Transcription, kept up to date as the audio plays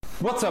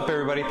What's up,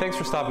 everybody? Thanks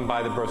for stopping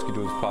by the Broski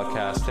Dudes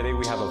podcast. Today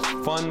we have a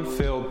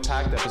fun-filled,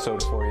 packed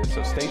episode for you,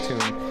 so stay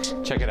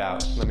tuned. Check it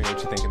out. Let me know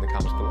what you think in the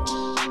comments below.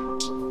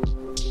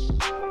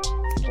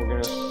 We're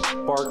going to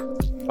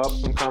spark up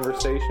some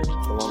conversation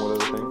along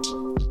with other things.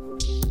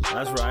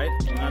 That's right.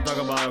 We're going to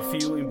talk about a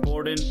few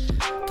important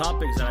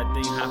topics that I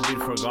think have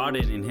been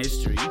forgotten in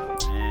history.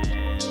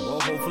 And, well,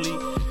 hopefully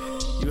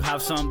you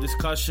have some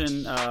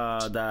discussion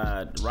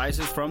that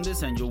rises from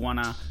this and you'll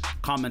want to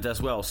comment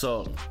as well.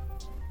 So,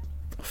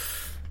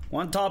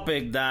 one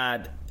topic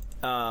that,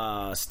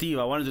 Steve,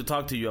 I wanted to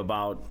talk to you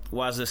about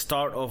was the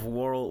start of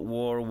World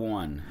War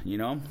I. You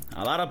know,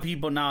 a lot of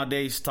people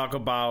nowadays talk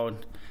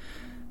about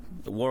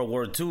World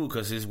War II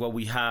because it's what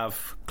we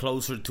have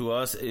closer to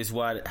us, is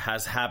what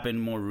has happened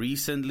more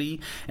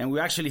recently, and we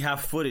actually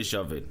have footage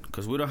of it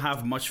because we don't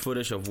have much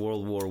footage of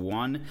World War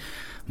I,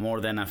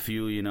 more than a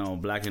few, you know,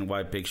 black and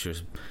white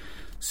pictures.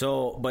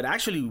 So, but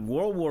actually,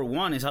 World War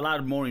I is a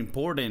lot more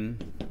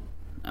important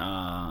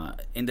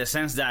in the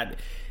sense that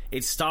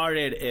it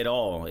started it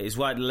all. It's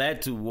what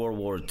led to World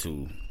War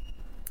II.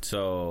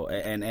 So,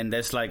 and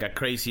that's like a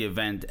crazy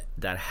event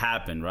that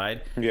happened,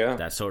 right? Yeah.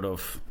 That sort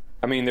of...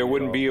 I mean, there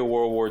wouldn't be a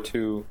World War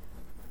II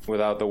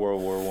without the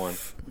World War I.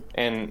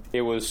 And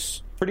it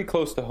was pretty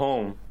close to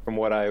home from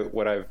what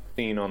I've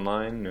seen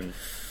online and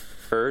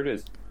heard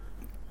is,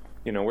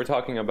 you know, we're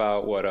talking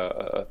about, what,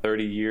 a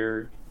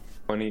 30-year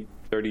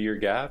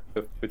gap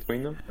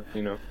between them,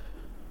 you know.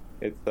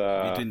 It's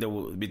between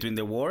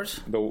the wars?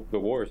 The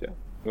wars, yeah.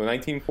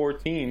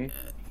 1914.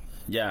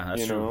 Yeah,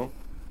 that's you true. Know,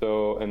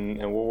 so and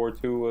World War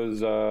II was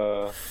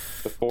the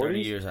 40s.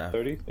 30 years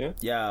after. 30s, yeah.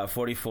 Yeah,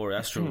 44.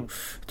 That's true.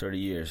 30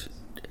 years.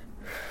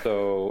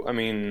 So I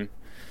mean,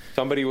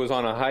 somebody was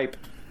on a hype.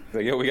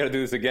 Like, yo, we got to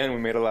do this again. We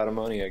made a lot of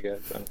money, I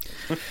guess. So.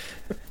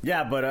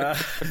 Yeah, but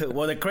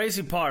well, the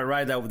crazy part,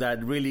 right,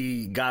 that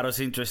really got us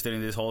interested in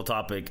this whole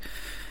topic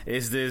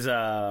is this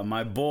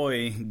my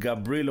boy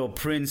Gavrilo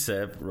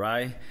Princip,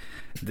 right?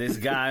 This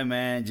guy,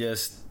 man,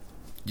 just,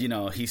 you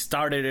know, he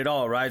started it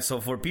all, right?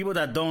 So for people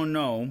that don't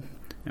know,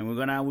 and we're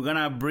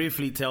gonna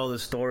briefly tell the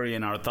story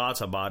and our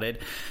thoughts about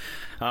it,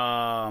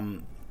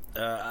 about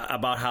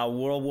how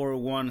World War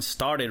I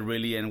started,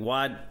 really, and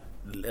what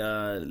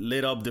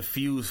lit up the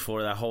fuse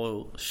for that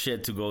whole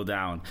shit to go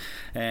down.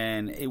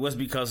 And it was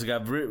because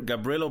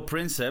Gavrilo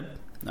Princip,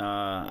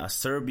 a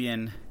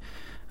Serbian,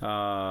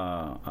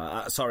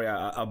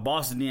 a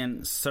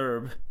Bosnian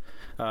Serb,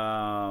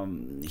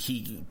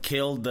 he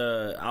killed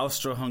the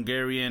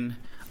Austro-Hungarian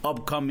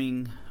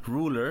upcoming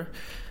ruler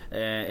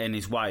and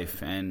his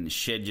wife, and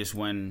shit just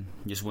went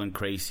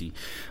crazy.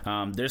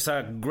 There's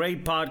a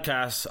great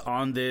podcast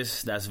on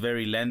this that's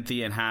very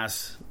lengthy and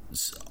has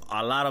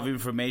a lot of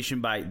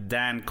information by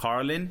Dan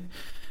Carlin.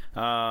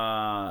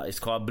 It's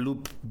called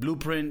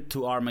Blueprint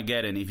to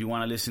Armageddon. If you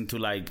want to listen to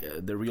like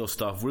the real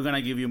stuff, we're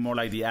gonna give you more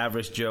like the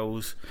average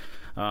Joe's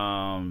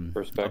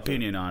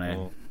opinion on it.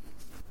 Oh.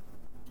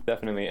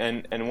 Definitely,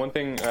 and one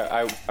thing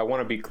I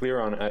want to be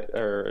clear on,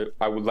 or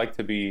I would like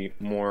to be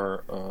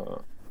more.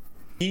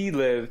 He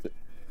lived,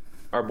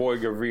 our boy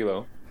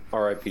Gavrilo,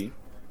 R.I.P.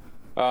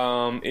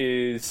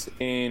 Is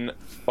in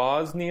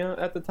Bosnia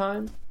at the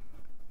time,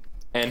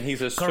 and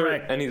he's a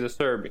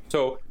Serbian.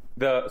 So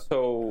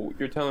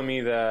you're telling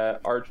me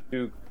that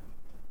Archduke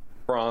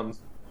Franz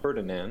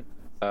Ferdinand,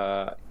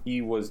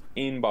 he was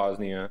in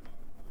Bosnia,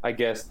 I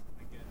guess,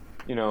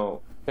 you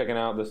know, checking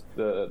out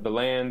the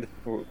land.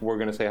 We're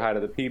gonna say hi to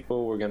the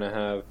people. We're gonna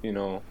have, you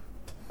know,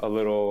 a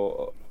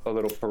little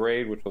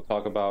parade, which we'll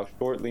talk about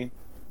shortly.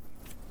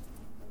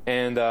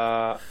 And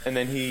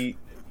then he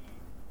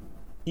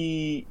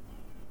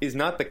is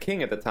not the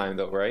king at the time,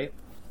 though, right?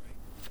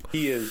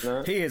 He is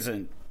not. He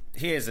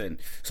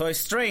isn't. So it's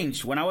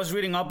strange. When I was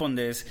reading up on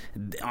this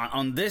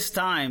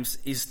times,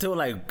 it's still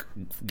like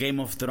Game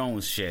of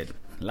Thrones shit.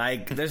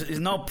 Like, there's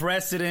no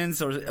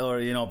presidents or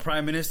you know,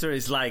 prime minister.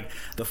 It's like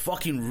the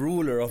fucking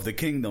ruler of the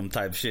kingdom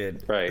type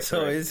shit. Right.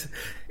 So right.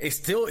 it's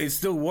still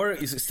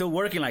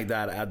working like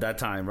that at that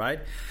time, right?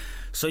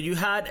 So you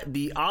had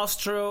the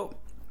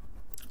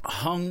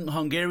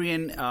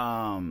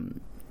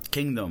Austro-Hungarian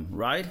kingdom,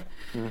 right?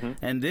 Mm-hmm.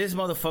 And these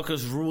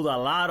motherfuckers ruled a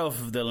lot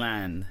of the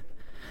land.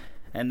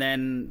 And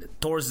then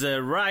towards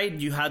the right,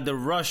 you had the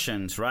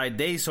Russians, right?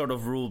 They sort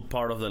of ruled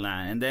part of the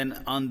land. And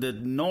then on the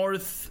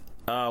north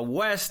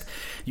west,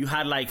 you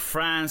had like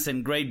France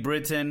and Great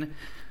Britain,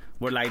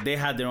 where like they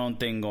had their own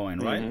thing going,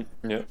 right?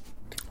 Mm-hmm. Yeah.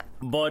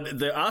 But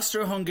the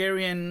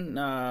Austro-Hungarian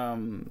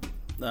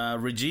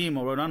regime,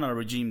 or not a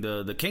regime,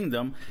 the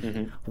kingdom,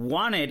 mm-hmm.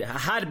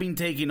 had been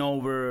taking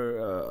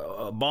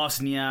over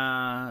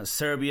Bosnia,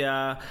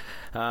 Serbia,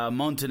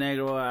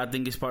 Montenegro, I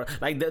think is part,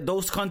 like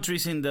those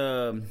countries in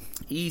the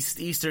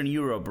Eastern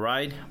Europe,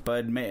 right?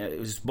 But it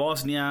was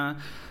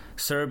Bosnia,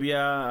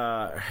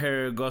 Serbia,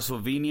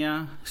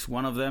 Herzegovina is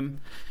one of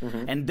them.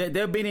 Mm-hmm. And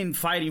they've been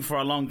fighting for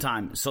a long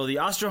time. So the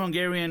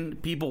Austro-Hungarian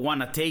people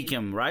want to take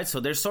them, right? So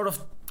they're sort of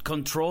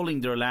controlling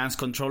their lands,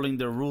 controlling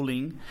their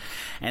ruling.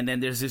 And then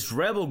there's this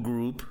rebel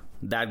group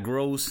that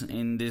grows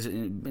in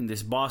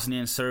this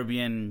Bosnian,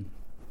 Serbian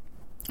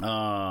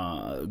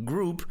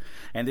group,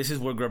 and this is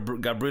where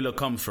Gavrilo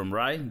comes from,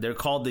 right? They're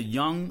called the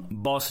Young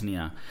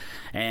Bosnia,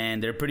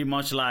 and they're pretty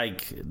much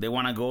like they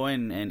want to go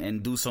in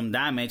and do some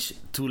damage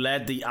to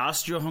let the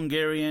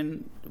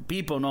Austro-Hungarian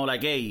people know,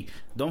 like, hey,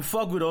 don't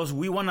fuck with us,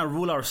 we want to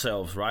rule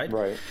ourselves, right?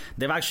 Right.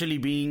 They've actually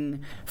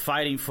been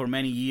fighting for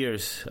many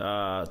years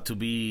to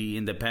be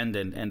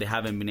independent, and they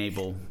haven't been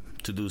able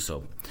to do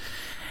so.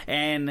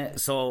 And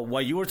so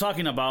what you were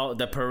talking about,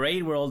 the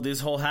parade where all this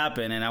whole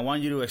happened, and I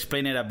want you to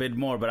explain it a bit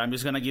more, but I'm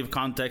just going to give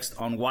context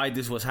on why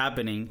this was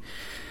happening.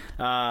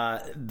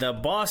 The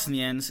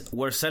Bosnians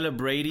were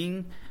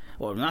celebrating,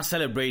 or not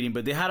celebrating,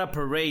 but they had a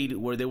parade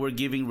where they were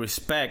giving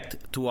respect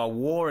to a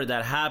war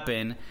that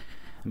happened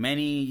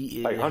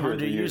many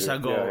hundred years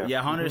ago.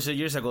 Yeah, hundreds of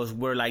years ago,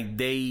 where like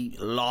they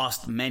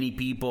lost many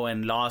people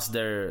and lost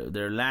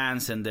their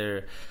lands and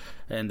their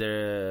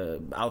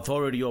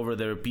authority over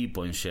their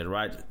people and shit,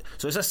 right?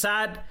 So it's a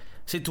sad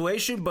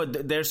situation,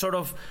 but they're sort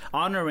of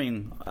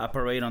honoring a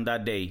parade on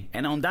that day.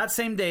 And on that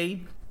same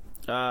day,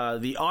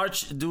 the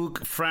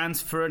Archduke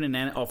Franz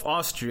Ferdinand of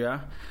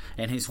Austria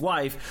and his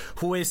wife,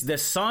 who is the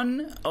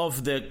son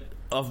of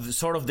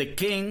the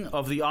king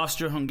of the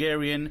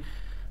Austro-Hungarian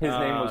his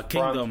name was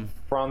kingdom,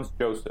 Franz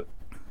Joseph.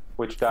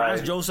 Which died.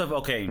 Franz Joseph,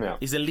 okay, yeah.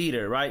 He's a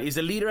leader, right? He's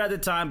a leader at the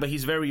time, but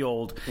he's very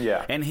old.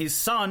 Yeah. And his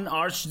son,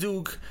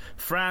 Archduke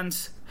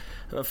Franz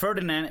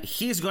Ferdinand,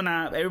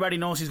 everybody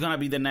knows he's gonna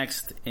be the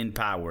next in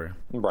power.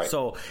 Right.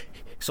 So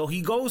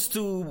he goes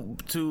to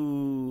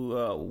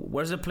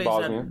where's the place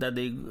that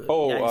they?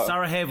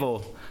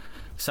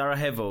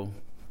 Sarajevo.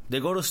 They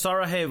go to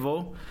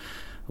Sarajevo,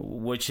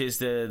 which is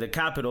the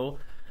capital,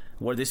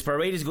 where this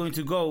parade is going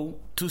to go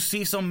to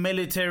see some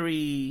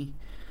military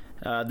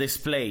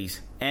displays,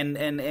 and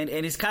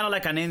it's kind of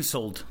like an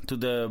insult to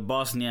the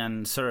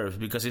Bosnian Serbs,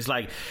 because it's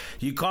like,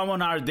 you come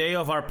on our day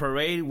of our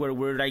parade where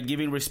we're like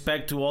giving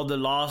respect to all the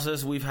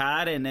losses we've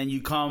had, and then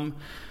you come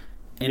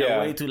in a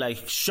way to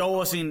like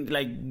show us, in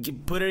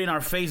like put it in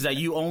our face that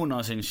you own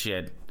us and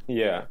shit.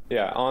 Yeah,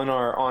 on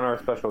our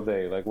special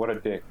day. Like, what a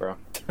dick, bro.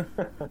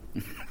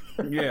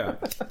 Yeah,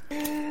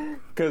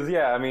 because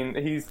I mean,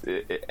 he's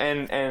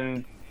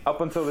and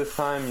up until this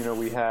time, you know,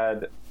 we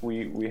had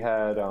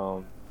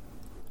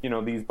you know,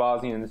 these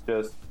Bosnians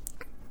just,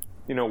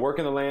 you know,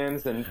 working the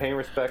lands and paying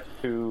respect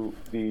to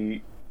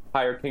the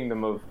higher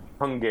kingdom of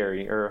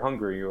Hungary or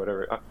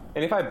whatever.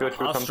 And if I butcher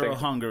something,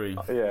 Austro-Hungary.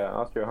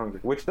 Austro-Hungary,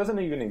 which doesn't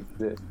even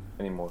exist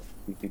anymore.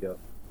 BTW.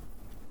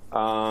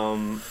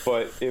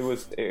 But it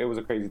was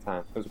a crazy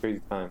time. It was a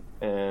crazy time.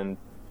 And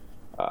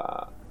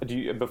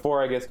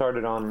before I get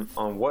started on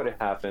what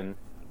happened,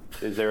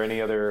 is there any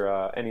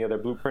other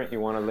blueprint you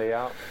want to lay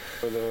out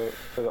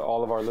for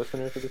all of our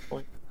listeners at this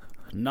point?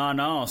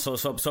 No.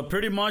 So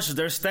pretty much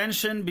there's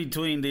tension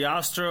between the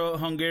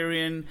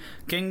Austro-Hungarian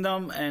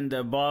kingdom and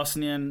the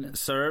Bosnian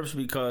Serbs,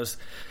 because,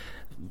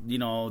 you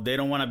know, they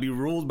don't want to be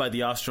ruled by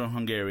the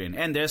Austro-Hungarian,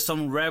 and there's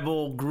some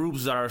rebel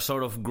groups that are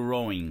sort of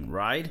growing,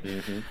 right?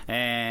 Mm-hmm.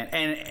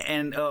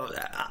 And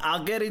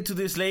I'll get into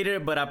this later,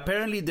 but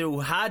apparently there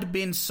had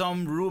been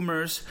some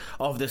rumors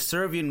of the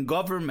Serbian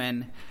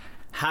government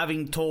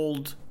having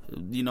told,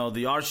 you know,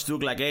 the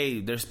Archduke, like, hey,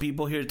 there's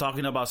people here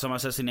talking about some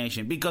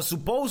assassination, because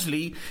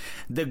supposedly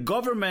the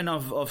government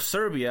of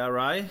Serbia,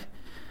 right,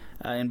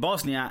 in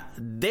Bosnia,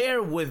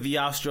 they're with the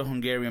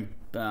Austro-Hungarian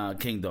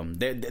kingdom.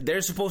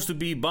 They're supposed to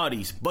be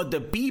buddies, but the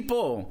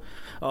people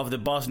of the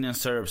Bosnian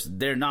Serbs,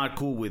 they're not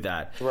cool with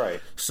that. Right.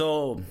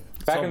 So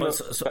back in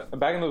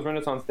those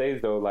Renaissance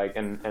days, though, like,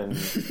 and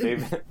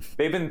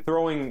they've been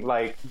throwing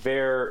like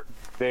their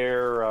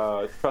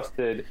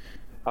trusted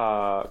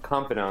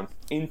confidants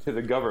into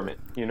the government,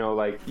 you know,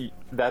 like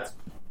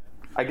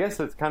I guess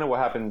that's kind of what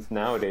happens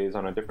nowadays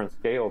on a different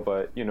scale,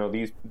 but you know,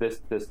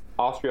 this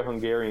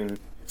Austro-Hungarian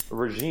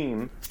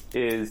regime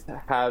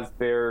has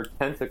their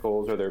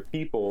tentacles or their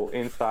people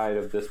inside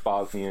of this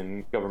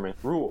Bosnian government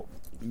rule,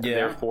 and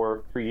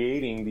therefore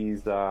creating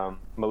these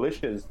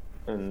militias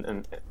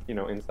and you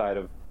know, inside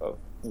of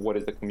what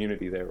is the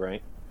community there,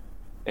 right?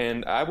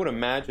 And I would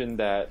imagine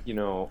that, you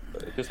know,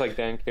 just like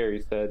Dan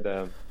Carey said,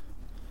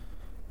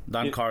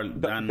 Dan Carlin.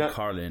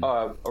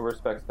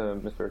 Respects to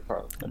Mr.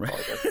 Carlin.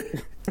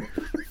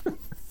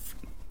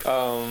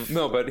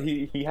 No, but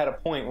he had a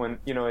point when,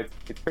 you know,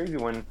 it's crazy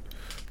when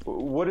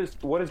what is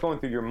going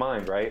through your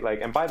mind, right?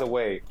 Like, and by the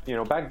way, you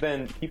know, back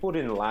then people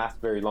didn't last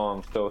very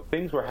long, so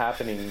things were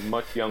happening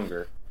much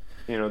younger.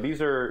 You know, these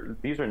are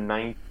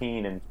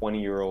 19 and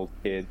 20-year-old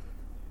kids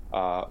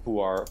who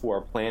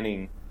are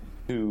planning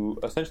to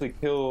essentially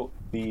kill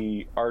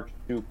the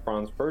Archduke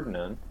Franz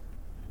Ferdinand.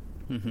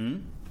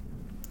 Mm-hmm.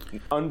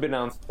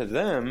 Unbeknownst to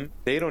them,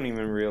 they don't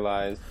even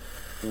realize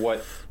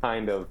what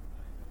kind of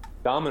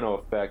domino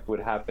effect would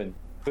happen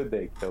should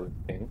they kill the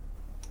king.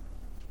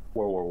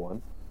 World War I.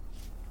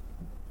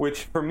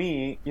 Which, for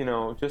me, you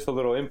know, just a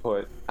little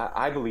input,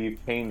 I believe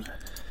changed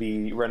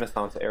the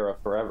Renaissance era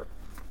forever.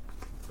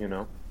 You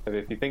know?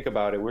 If you think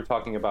about it, we're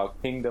talking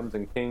about kingdoms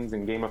and kings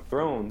and Game of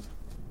Thrones.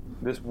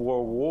 This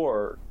World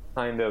War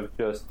kind of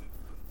just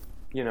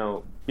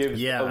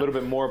gives a little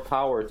bit more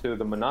power to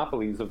the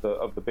monopolies of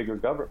the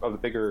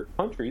bigger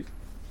countries,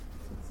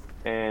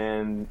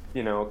 and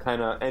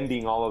kind of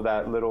ending all of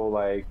that little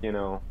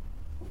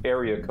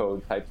area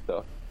code type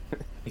stuff.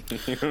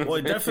 Well,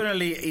 it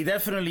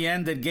definitely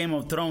ended Game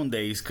of Thrones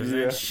days, because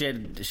then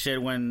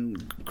shit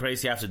went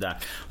crazy after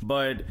that.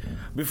 But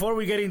before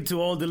we get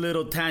into all the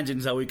little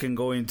tangents that we can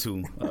go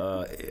into,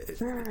 tell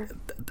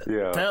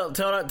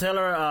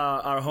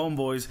our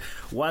homeboys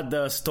what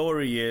the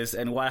story is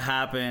and what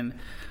happened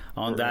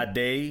on that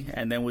day,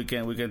 and then we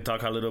can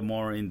talk a little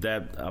more in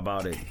depth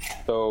about it.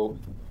 So,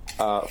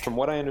 from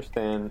what I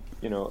understand,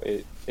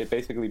 it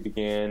basically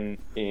began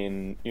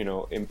in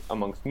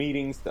amongst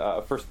meetings.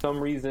 For some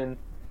reason,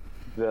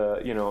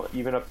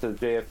 even up to the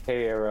JFK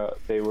era,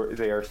 they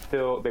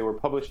were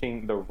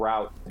publishing the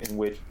route in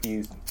which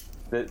these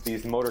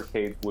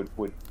motorcades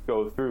would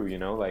go through.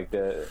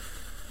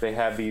 They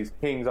have these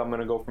kings. I'm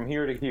going to go from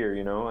here to here.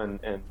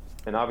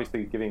 And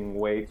obviously giving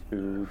way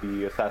to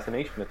the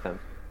assassination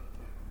attempts.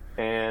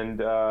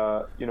 And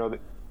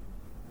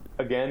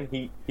again,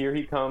 he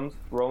comes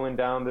rolling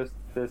down this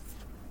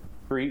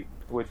street,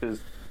 which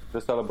is the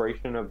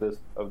celebration of this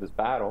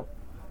battle,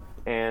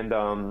 and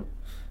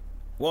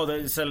well,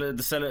 it's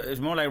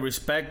more like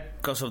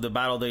respect because of the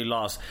battle they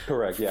lost.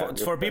 Correct. Yeah.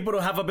 For people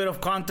to have a bit of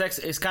context,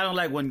 it's kind of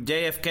like when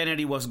J.F.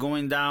 Kennedy was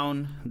going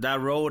down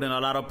that road, and a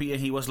lot of people,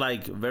 he was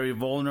like very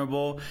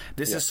vulnerable.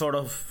 This is sort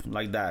of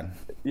like that.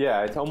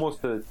 Yeah, it's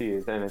almost to the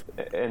T.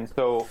 And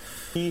so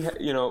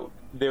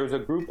there's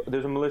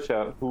a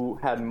militia who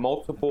had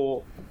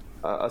multiple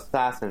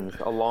assassins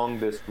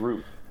along this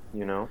route,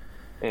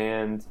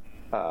 and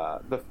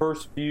the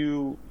first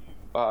few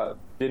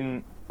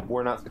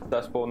were not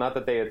successful. Not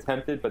that they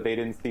attempted, but they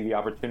didn't see the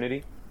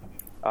opportunity.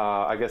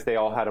 I guess they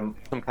all had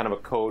some kind of a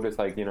code. It's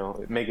like,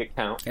 make it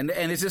count. And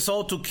is this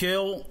all to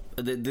kill?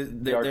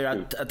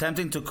 They're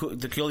attempting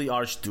to kill the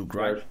Archduke,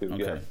 right? The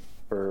Archduke, okay.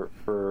 Yeah.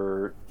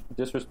 For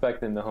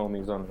disrespecting the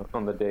homies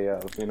on the day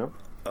of,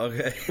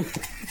 Okay.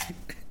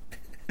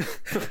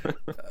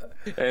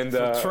 And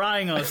so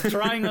trying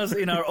us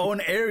in our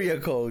own area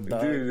code,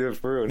 dog. Dude,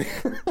 for real.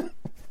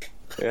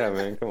 Yeah,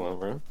 man, come on,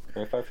 bro.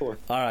 954.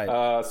 All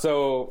right.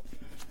 So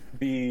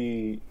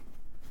the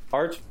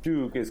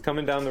Archduke is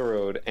coming down the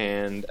road,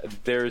 and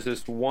there's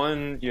this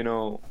one,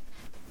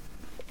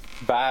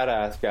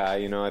 badass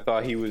guy. I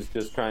thought he was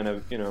just trying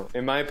to,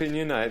 in my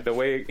opinion, the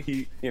way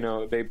he,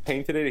 they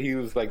painted it, he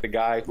was like the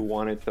guy who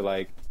wanted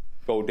to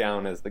go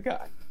down as the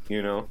guy.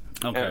 Okay.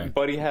 And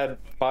Buddy had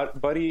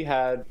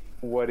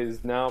what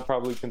is now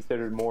probably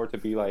considered more to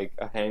be like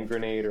a hand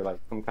grenade or like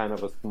some kind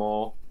of a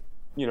small,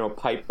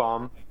 pipe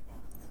bomb.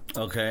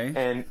 Okay.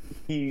 And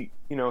he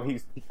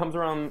comes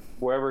around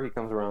wherever he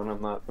comes around.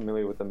 I'm not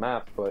familiar with the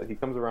map, but he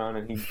comes around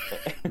and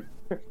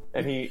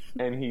he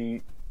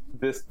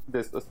this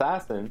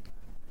assassin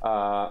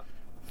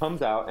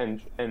comes out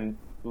and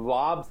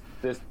lobs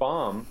this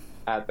bomb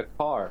at the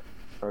car.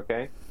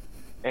 Okay.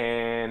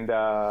 And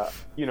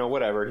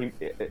whatever,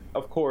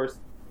 of course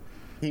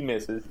he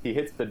misses. He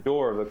hits the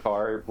door of the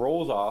car. It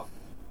rolls off.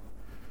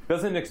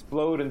 Doesn't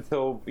explode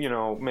until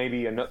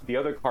maybe the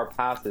other car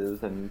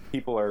passes, and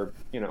people are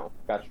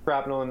got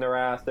shrapnel in their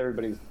ass.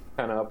 Everybody's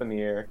kind of up in the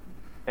air,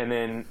 and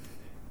then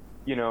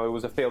it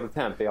was a failed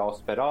attempt. They all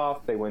sped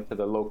off. They went to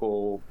the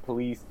local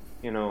police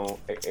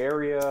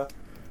area,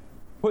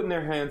 putting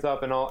their hands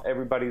up, and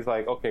everybody's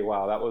like, okay,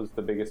 wow, that was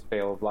the biggest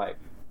fail of life,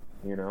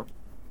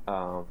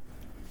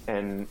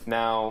 and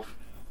now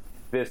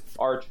this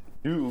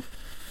Archduke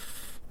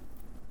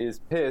is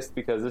pissed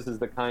because this is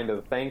the kind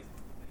of thanks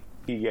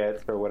he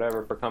gets or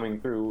whatever for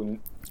coming through. And,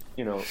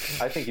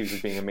 I think he was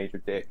just being a major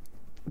dick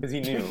because he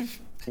knew.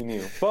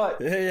 But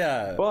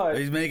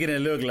he's making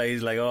it look like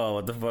he's like, oh,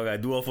 what the fuck? I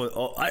do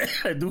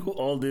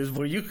all this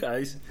for you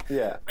guys.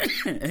 Yeah,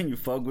 and you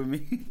fuck with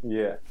me.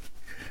 Yeah,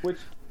 which,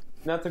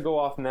 not to go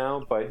off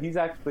now, but he's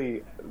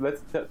actually,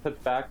 let's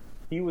touch back.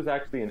 He was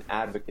actually an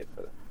advocate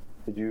for them.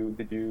 Did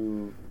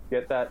you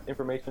get that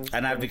information?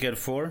 An advocate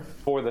for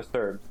the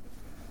Serbs.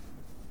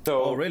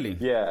 So, oh, really?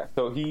 Yeah.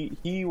 So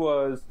he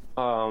was,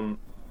 Franz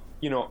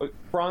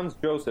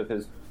Joseph,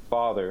 his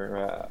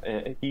father.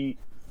 He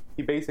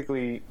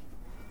basically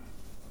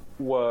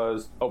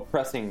was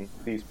oppressing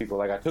these people.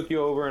 Like, I took you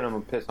over, and I'm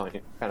gonna piss on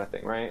you, kind of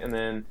thing, right? And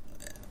then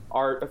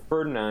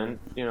Ferdinand,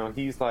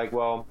 he's like,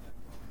 well,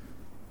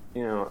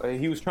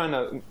 he was trying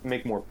to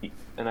make more peace,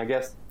 and I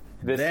guess.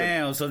 So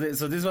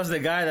this was the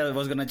guy that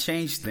was gonna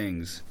change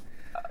things.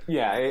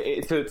 Yeah,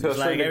 to a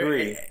certain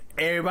degree.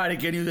 Everybody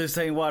can use the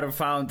same water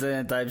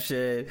fountain type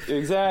shit.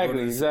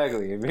 Exactly. Like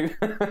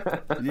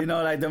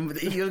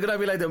he was gonna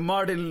be like the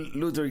Martin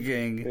Luther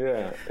King.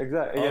 Yeah,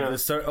 exactly.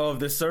 Of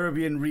the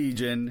Serbian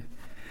region.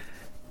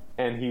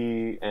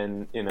 Okay.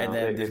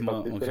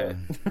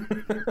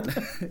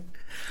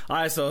 All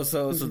right, so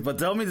but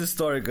tell me the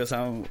story, because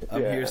I'm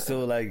here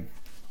still like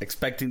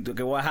expecting to.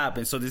 Okay, what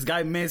happened? So this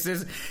guy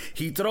misses.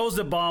 He throws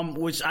the bomb,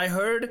 which I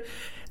heard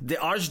the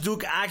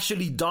Archduke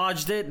actually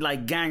dodged it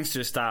like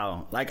gangster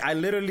style. Like, I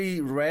literally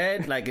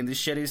read, like, and this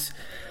shit is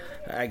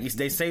I guess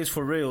they say it's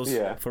for reals.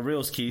 Yeah. For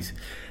reals, Keith.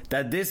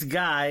 That this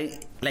guy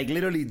like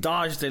literally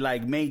dodged it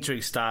like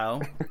Matrix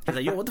style. He's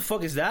like, yo, what the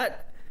fuck is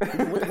that?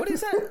 What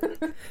is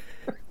that?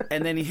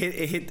 And then it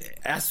hit.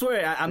 I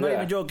swear, I'm not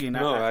even joking.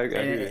 No, I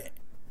hear you.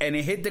 And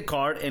it hit the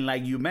car, and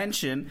like you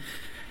mentioned,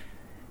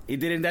 it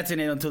didn't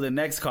detonate until the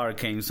next car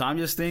came. So I'm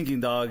just thinking,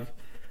 dog,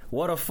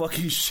 what a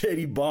fucking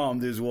shitty bomb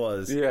this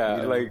was. Yeah,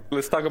 you know? like,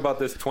 let's talk about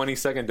this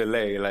 20-second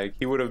delay. Like,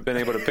 he would have been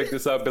able to pick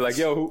this up, be like,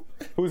 yo,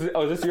 who's it?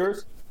 Oh, is this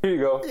yours? Here you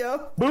go. Yeah.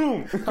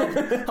 Boom.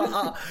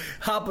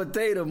 Hot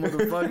potato,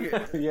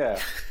 motherfucker. Yeah.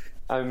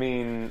 I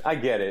mean, I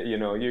get it. You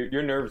know,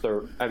 your nerves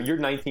are, I mean, you're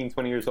 19,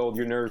 20 years old.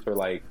 Your nerves are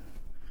like,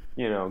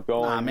 you know,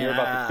 going, you're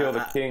about to kill the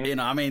king. You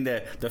know, I mean,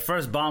 the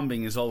first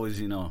bombing is always,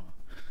 you know.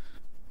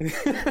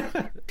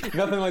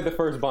 Nothing like the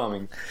first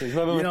bombing. You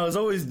know, it's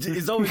always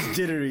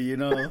jittery, you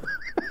know.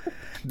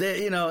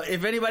 You know,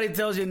 if anybody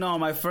tells you, no,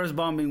 my first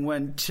bombing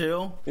went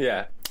chill.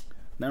 Yeah. They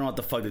don't know what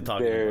the fuck they're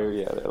talking about.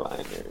 Yeah, they're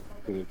lying there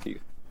through their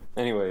teeth.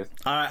 Anyways.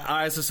 All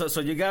right.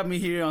 So you got me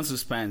here on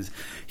suspense.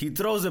 He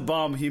throws a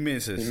bomb. He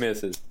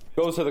misses.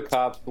 Goes to the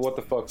cops. What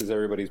the fuck is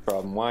everybody's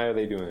problem? Why are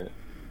they doing it?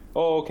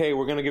 Oh, okay,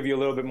 we're going to give you a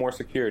little bit more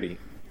security.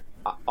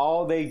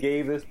 All they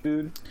gave this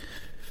dude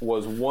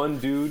was one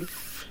dude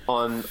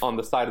on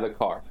the side of the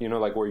car. You know,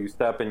 like where you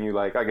step and you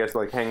like, I guess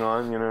like hang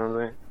on, you know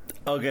what I'm saying?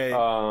 Okay.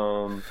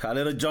 A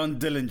little John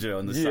Dillinger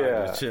on the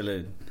side, just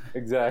chilling.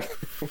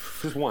 Exactly.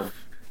 Just one.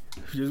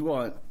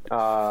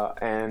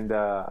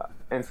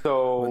 And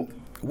so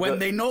when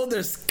they know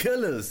there's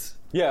killers.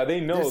 Yeah,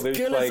 they know there's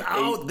killers like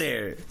out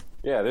there.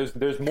 Yeah,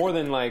 there's more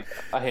than like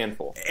a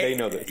handful. They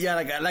know this. Yeah,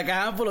 like a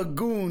handful of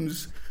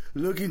goons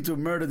looking to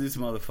murder this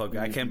motherfucker.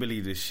 Mm-hmm. I can't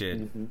believe this shit.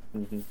 Mm-hmm,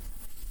 mm-hmm.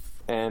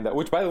 And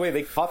which, by the way,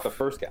 they caught the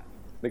first guy.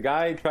 The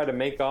guy tried to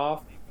make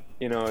off,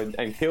 you know,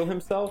 and kill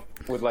himself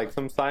with like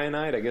some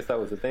cyanide. I guess that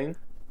was the thing.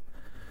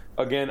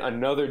 Again,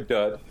 another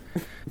dud.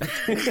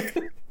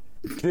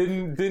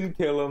 Didn't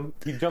kill him.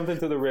 He jumped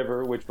into the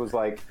river, which was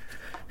like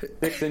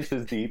 6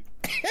 inches deep.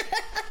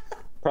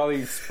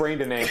 Probably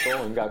sprained an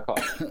ankle and got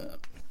caught.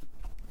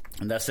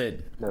 And that's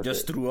it.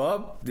 Just threw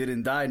up,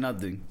 didn't die,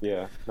 nothing.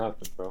 Yeah,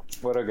 nothing, bro.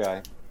 What a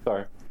guy.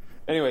 Sorry.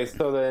 Anyway,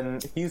 so then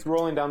he's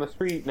rolling down the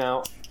street.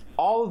 Now,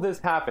 all of this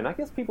happened. I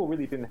guess people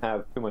really didn't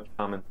have too much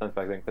common sense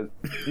back then, because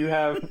you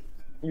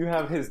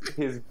have his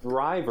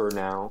driver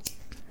now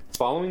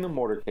following the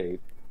motorcade,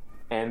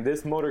 and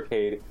this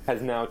motorcade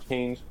has now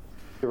changed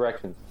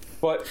directions.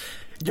 But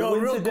yo,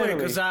 real quick,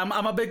 because I'm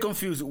a bit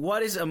confused.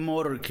 What is a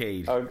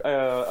motorcade?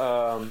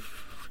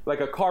 Like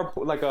a car,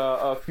 like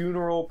a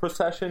funeral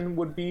procession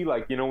would be,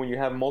 like, you know, when you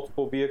have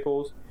multiple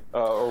vehicles,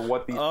 or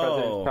what these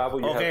presidents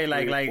travel. Okay,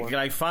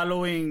 like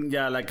following,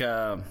 like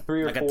a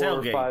 3 or like 4 a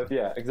tailgate. or 5,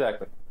 yeah,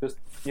 exactly. Just,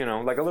 you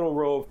know, like a little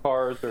row of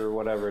cars or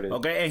whatever it is.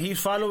 Okay, and he's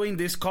following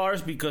these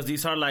cars because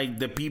these are like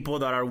the people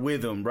that are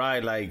with him,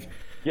 right? Like,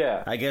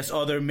 yeah, I guess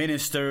other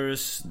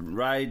ministers,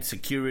 right?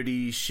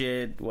 Security,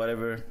 shit,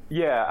 whatever.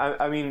 Yeah,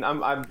 I mean,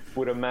 I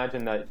would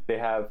imagine that they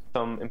have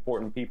some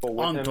important people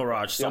with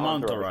entourage, him.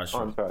 Entourage.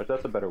 Entourage,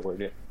 that's a better word,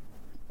 yeah.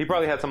 He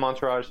probably had some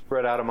entourage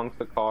spread out amongst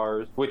the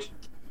cars, which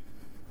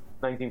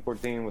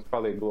 1914 was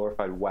probably a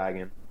glorified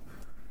wagon.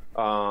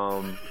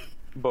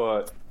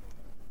 But,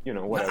 you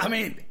know, whatever. I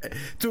mean,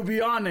 to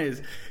be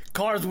honest,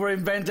 cars were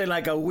invented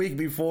like a week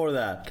before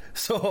that.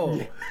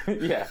 So...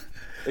 yeah.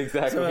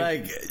 Exactly. So,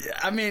 like,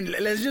 I mean,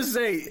 let's just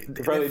say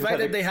the fact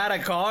that they had a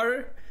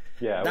car,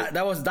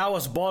 that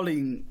was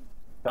balling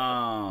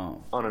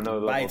on another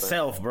level by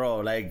itself, bro.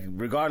 Like,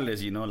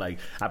 regardless, you know, like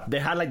they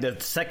had like the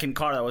second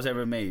car that was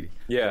ever made.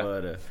 Yeah.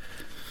 But,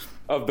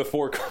 of the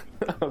four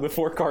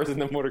cars in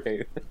the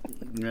motorcade.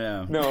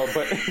 Yeah. No,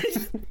 but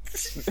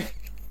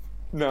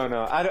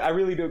no. I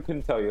really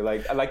couldn't tell you.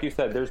 Like you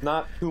said, there's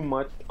not too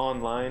much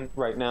online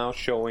right now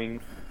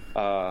showing,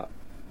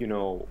 you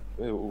know,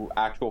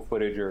 actual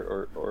footage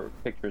or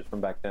pictures from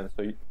back then.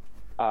 So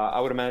I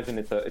would imagine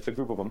it's a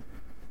group of them,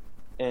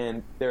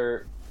 and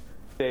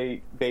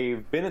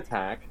they've been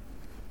attacked.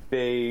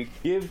 They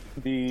give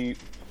the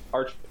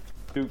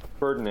Archduke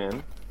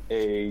Ferdinand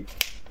a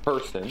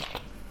person,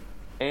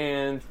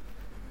 and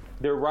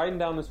they're riding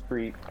down the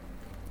street.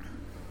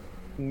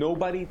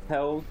 Nobody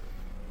tells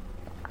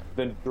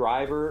the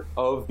driver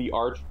of the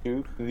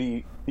Archduke,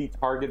 the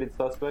targeted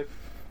suspect,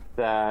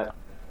 that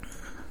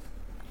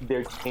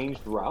they've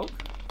changed route.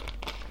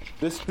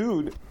 This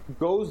dude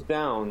goes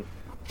down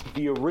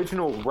the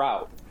original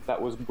route that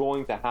was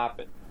going to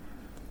happen,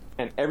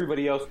 and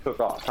everybody else took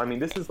off. I mean,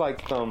 this is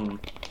some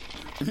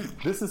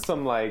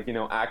like, you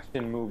know,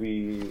 action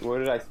movie. What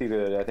did I see?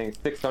 I think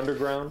 6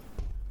 Underground.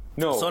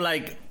 No. So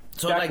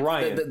Jack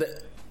Ryan.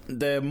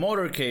 The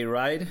motorcade,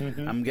 right?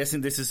 Mm-hmm. I'm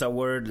guessing this is a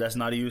word that's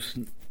not used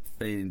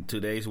in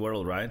today's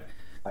world, right?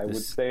 I would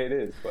say it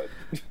is, but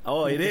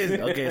oh, it is.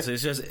 Okay, so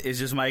it's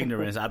just my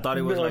ignorance. I thought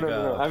it was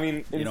no. I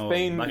mean, in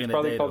Spain, it's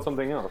probably called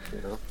something else.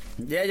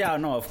 Yeah,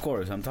 no, of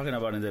course. I'm talking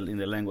about in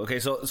the language. Okay,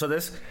 so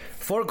there's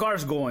 4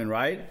 cars going,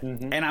 right?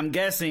 Mm-hmm. And I'm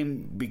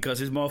guessing because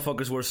these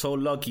motherfuckers were so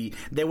lucky,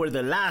 they were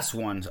the last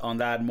ones on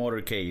that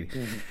motorcade.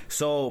 Mm-hmm.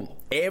 So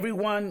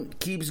everyone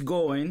keeps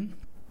going.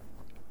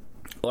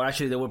 Or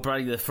actually, they were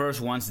probably the first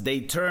ones.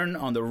 They turn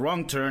on the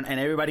wrong turn, and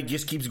everybody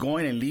just keeps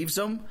going and leaves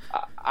them.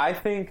 I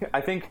think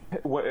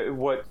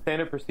what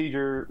standard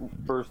procedure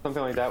for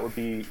something like that would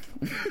be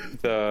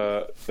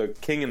the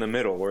king in the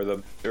middle, or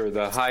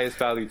the highest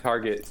value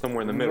target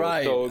somewhere in the middle.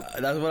 Right. So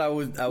that's what I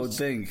would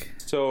think.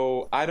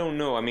 So I don't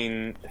know. I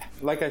mean,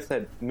 like I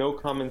said, no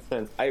common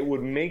sense. It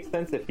would make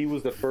sense if he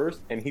was the first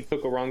and he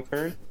took a wrong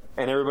turn.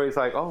 And everybody's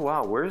like, "Oh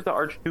wow, where's the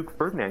Archduke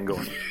Ferdinand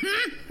going?"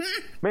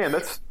 Man,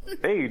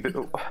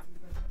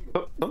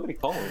 somebody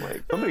call him,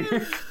 like somebody.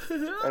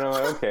 And I'm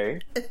like,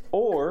 okay.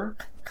 Or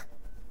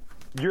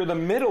you're the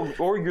middle,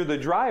 or you're the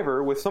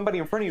driver with somebody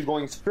in front of you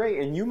going straight,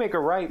 and you make a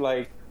right.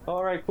 Like,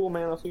 all right, cool,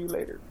 man. I'll see you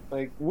later.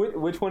 Like,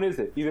 which one is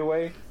it? Either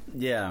way,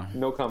 yeah,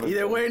 no common sense.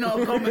 Either way,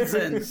 no common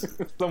sense.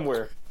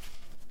 Somewhere.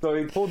 So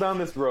he pulled down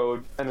this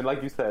road, and then,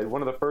 like you said,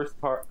 one of the first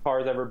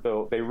cars ever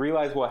built. They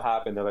realized what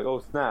happened. They're like,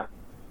 oh snap.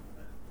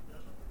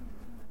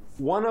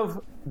 One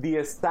of the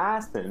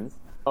assassins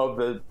of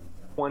the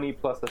 20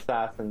 plus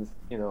assassins,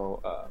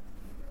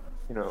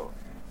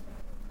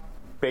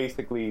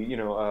 basically,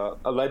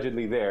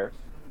 allegedly there,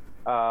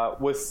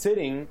 was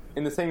sitting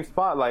in the same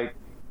spot, like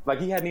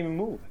he hadn't even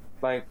moved,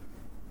 like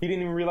he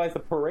didn't even realize the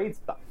parade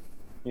stopped.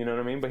 You know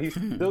what I mean? But he's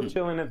still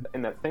chilling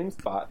in that same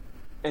spot,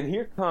 and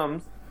here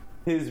comes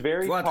his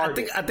very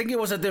target. I think it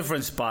was a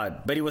different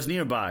spot, but he was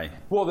nearby.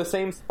 Well, the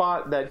same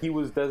spot that he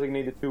was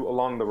designated to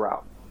along the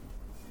route.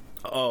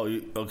 Oh,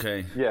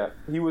 okay. Yeah,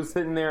 he was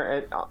sitting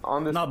there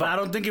on this. No, but I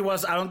don't think he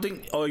was.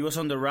 Oh, he was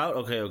on the route.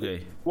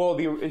 Okay. Well,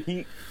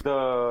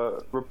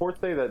 the reports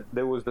say that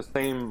there was the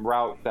same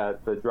route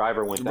that the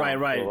driver went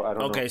down. Right. So I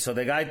don't know. So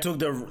the guy took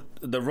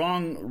the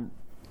wrong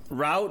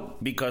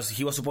route because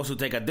he was supposed to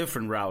take a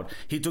different route.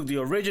 He took the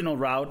original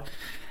route,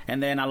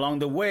 and then along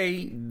the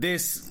way,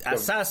 this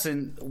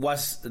assassin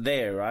was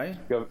there, right?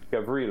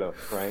 Gavrilo,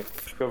 right?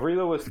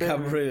 Gavrilo was sitting.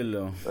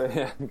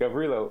 Yeah,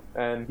 Gavrilo,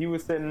 and he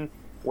was sitting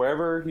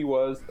wherever he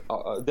was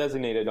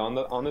designated on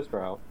this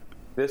route.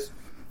 This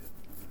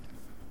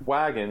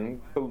wagon,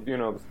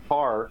 this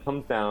car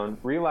comes down,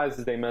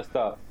 realizes they messed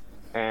up,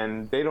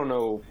 and they don't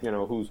know,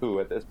 who's who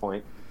at this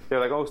point.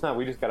 They're like, oh snap,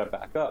 we just gotta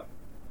back up.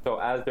 So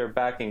as they're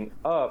backing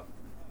up,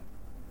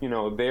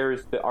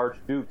 there's the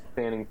Archduke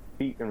standing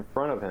feet in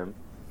front of him.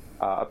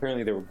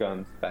 Apparently there were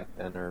guns back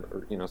then, or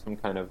some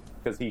kind of,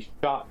 because he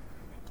shot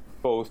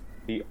both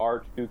the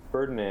Archduke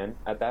Ferdinand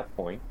at that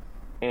point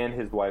and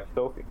his wife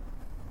Sophie.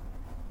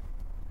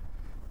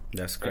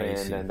 That's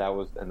crazy. And that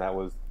was.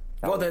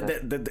 Well,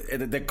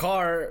 the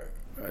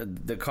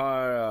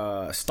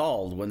car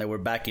stalled when they were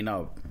backing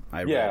up.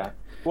 I read.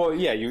 Well,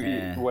 yeah.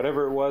 You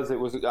whatever it was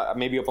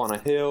maybe up on a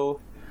hill,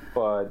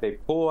 but they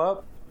pull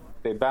up,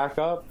 they back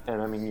up, and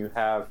I mean you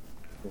have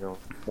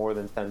more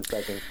than 10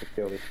 seconds to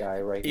kill this guy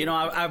right here.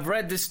 I've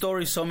read this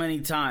story so many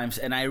times,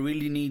 and I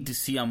really need to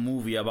see a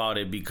movie about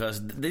it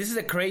because this is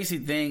a crazy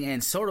thing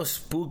and sort of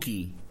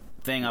spooky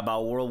thing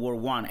about World War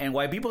I, and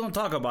why people don't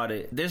talk about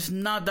it. There's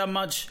not that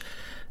much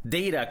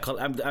data.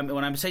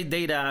 When I say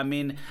data, I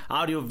mean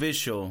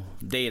audiovisual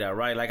data,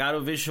 right? Like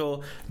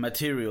audiovisual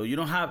material. You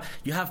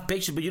have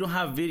pictures, but you don't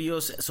have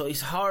videos, so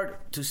it's hard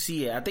to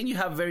see it. I think you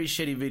have very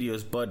shitty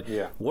videos, but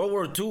World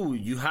War II,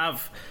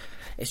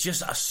 it's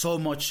just so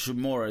much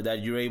more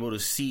that you're able to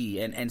see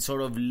and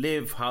sort of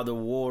live how the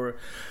war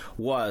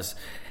was.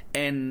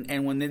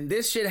 And when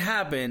this shit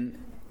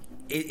happened,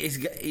 it's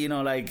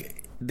like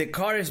the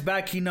car is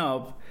backing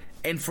up,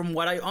 and from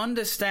what I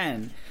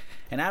understand,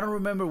 and I don't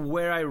remember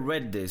where I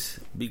read this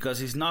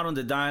because it's not on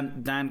the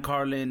Dan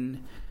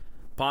Carlin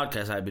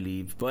podcast, I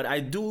believe, but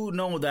I do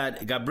know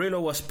that Gavrilo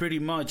was pretty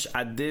much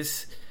at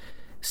this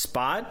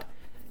spot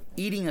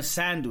eating a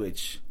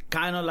sandwich,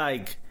 kind of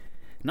like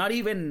not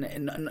even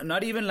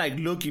like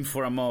looking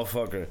for a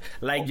motherfucker,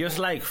 like just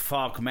like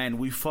fuck man,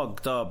 we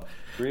fucked up.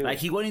 Really? Like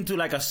he went into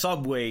like a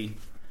subway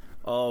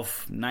of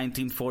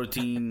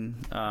 1914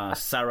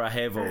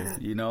 Sarajevo,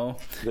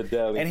 the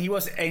deli, and he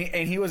was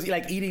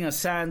like eating a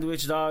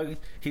sandwich, dog.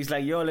 He's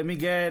like, yo, let me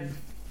get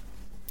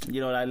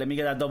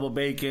that double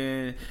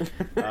bacon,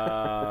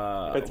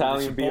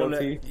 Italian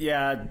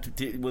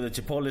BLT, with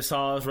the chipotle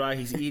sauce, right?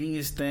 He's eating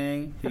his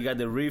thing. He got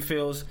the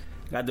refills.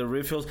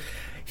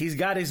 He's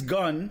got his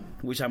gun,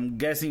 which I'm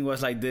guessing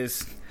was like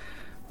this.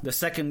 The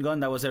second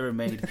gun that was ever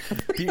made.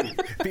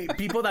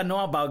 People that know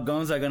about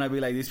guns are gonna be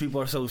like, these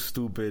people are so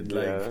stupid.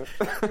 Like,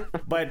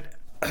 but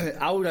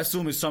I would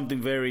assume it's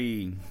something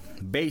very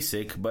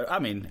basic. But I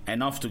mean,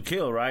 enough to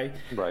kill, right?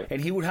 Right.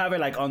 And he would have it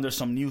like under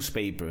some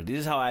newspaper. This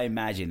is how I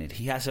imagine it.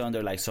 He has it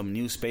under like some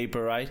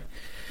newspaper, right?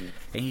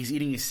 And he's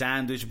eating his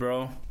sandwich,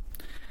 bro.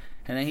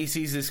 And then he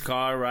sees this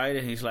car, right?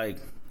 And he's like,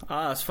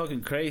 that's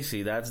fucking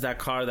crazy. That's that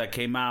car that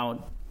came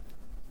out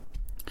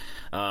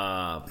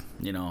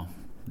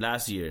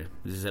last year.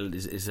 This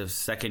is the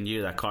second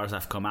year that cars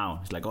have come out.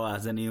 It's like, oh,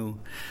 that's a new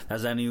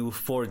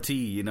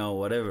 4T,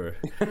 whatever.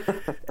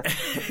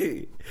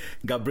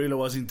 Gavrilo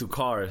was into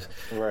cars.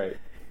 Right.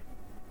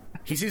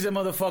 He sees the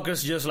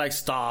motherfuckers just like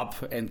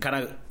stop and kind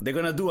of, they're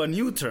going to do a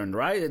U-turn,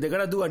 right? They're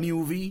going to do a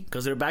new V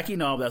because they're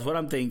backing up. That's what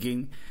I'm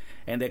thinking.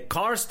 And the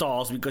car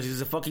stalls because it's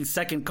the fucking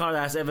second car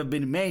that has ever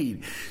been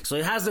made. So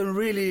it hasn't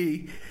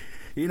really,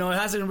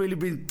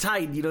 been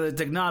tight, the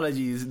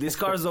technologies. These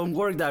cars don't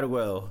work that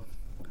well.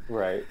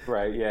 Right.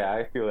 Yeah,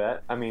 I feel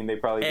that. I mean, they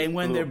probably. And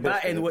when they're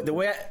back, and the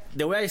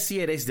way I see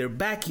it is, they're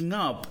backing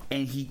up,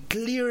 and he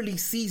clearly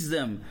sees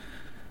them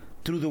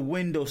through the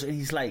windows, and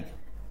he's like,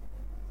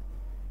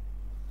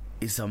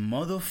 "Is a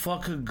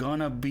motherfucker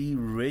gonna be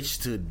rich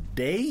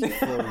today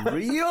for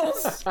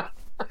reals?"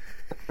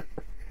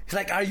 He's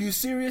like, "Are you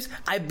serious?"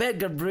 I bet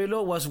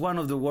Gavrilo was one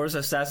of the worst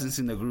assassins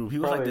in the group. He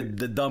was probably. like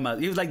the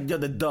dumbass. He was like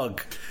the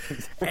duck.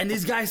 And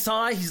this guy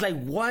saw it. He's like,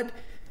 "What?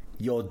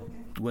 Yo."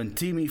 When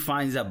Timmy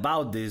finds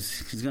about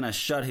this, he's gonna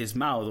shut his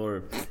mouth,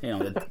 or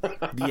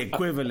the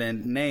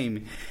equivalent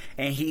name.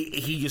 And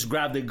he just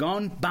grabbed the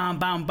gun,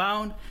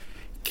 bam,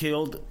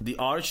 killed the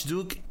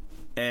Archduke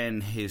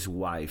and his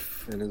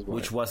wife,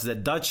 which was the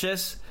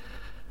Duchess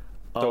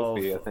of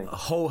Sophie, I think.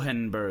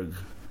 Hohenberg.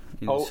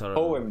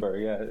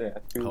 Hohenberg, yeah.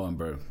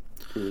 Hohenberg.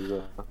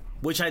 Was,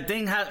 which I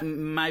think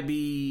might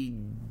be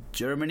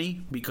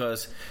Germany,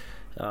 because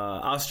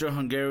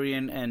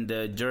Austro-Hungarian and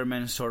the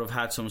Germans sort of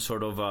had some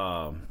sort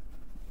of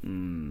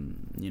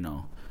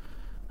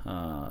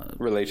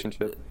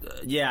relationship.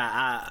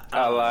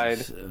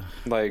 Allied.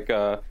 Like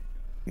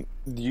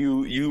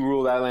you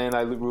rule that land,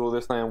 I rule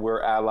this land.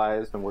 We're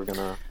allies, and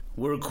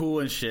we're cool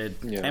and shit.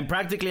 Yeah. And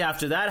practically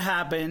after that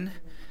happened,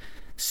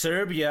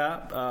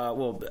 Serbia,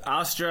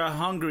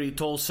 Austria-Hungary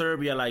told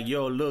Serbia, like,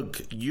 yo,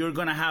 look, you're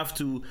gonna have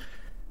to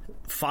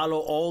follow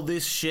all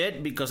this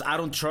shit because I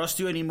don't trust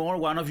you anymore.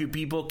 One of you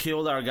people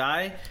killed our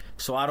guy,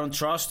 so I don't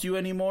trust you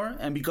anymore,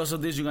 and because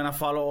of this you're gonna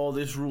follow all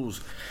these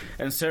rules.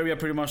 And Serbia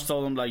pretty much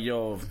told them, like,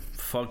 yo,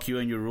 fuck you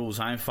and your rules,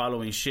 I ain't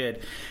following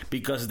shit,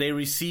 because they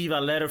receive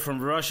a letter from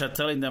Russia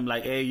telling them,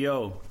 like, hey,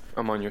 yo,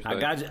 I'm on your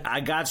side.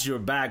 I got your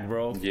back,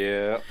 bro.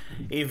 Yeah.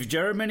 If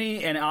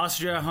Germany and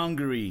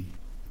Austria-Hungary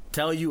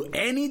tell you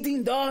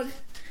anything, dog,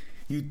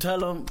 you tell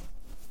them,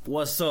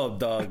 what's up,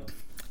 dog?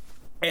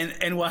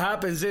 And what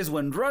happens is,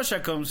 when Russia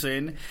comes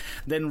in,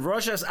 then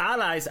Russia's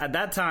allies at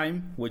that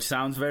time, which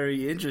sounds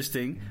very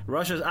interesting,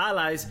 Russia's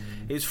allies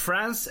is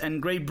France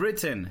and Great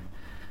Britain.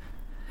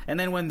 And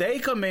then when they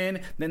come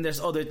in, then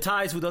there's other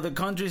ties with other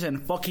countries,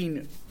 and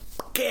fucking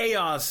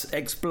chaos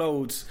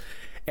explodes.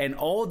 And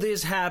all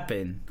this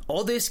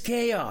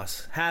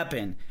chaos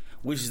happened,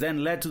 which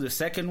then led to the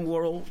Second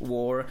World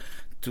War,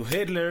 to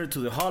Hitler, to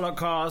the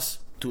Holocaust,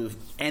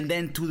 and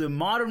then to the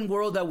modern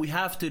world that we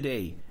have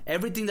today.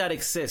 Everything that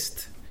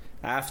exists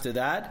after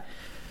that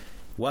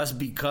was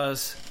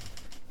because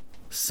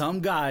some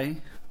guy,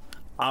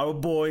 our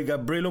boy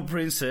Gavrilo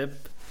Princip,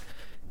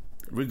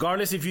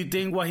 regardless if you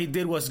think what he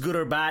did was good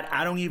or bad,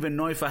 I don't even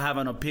know if I have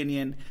an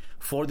opinion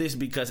for this,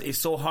 because it's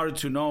so hard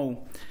to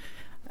know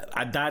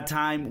at that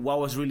time what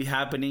was really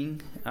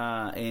happening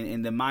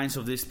in the minds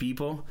of these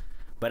people.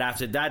 But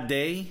after that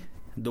day,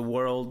 the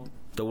world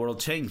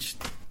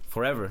changed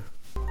forever.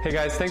 Hey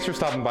guys, thanks for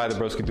stopping by the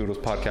Broski Doodles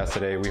podcast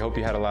today. We hope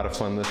you had a lot of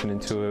fun listening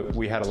to it.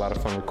 We had a lot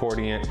of fun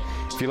recording it.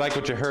 If you like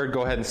what you heard,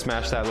 go ahead and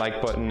smash that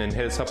like button and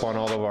hit us up on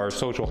all of our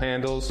social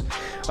handles.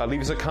 Leave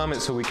us a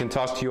comment so we can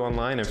talk to you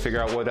online and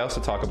figure out what else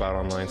to talk about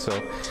online. So,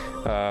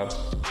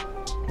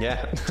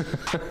 yeah.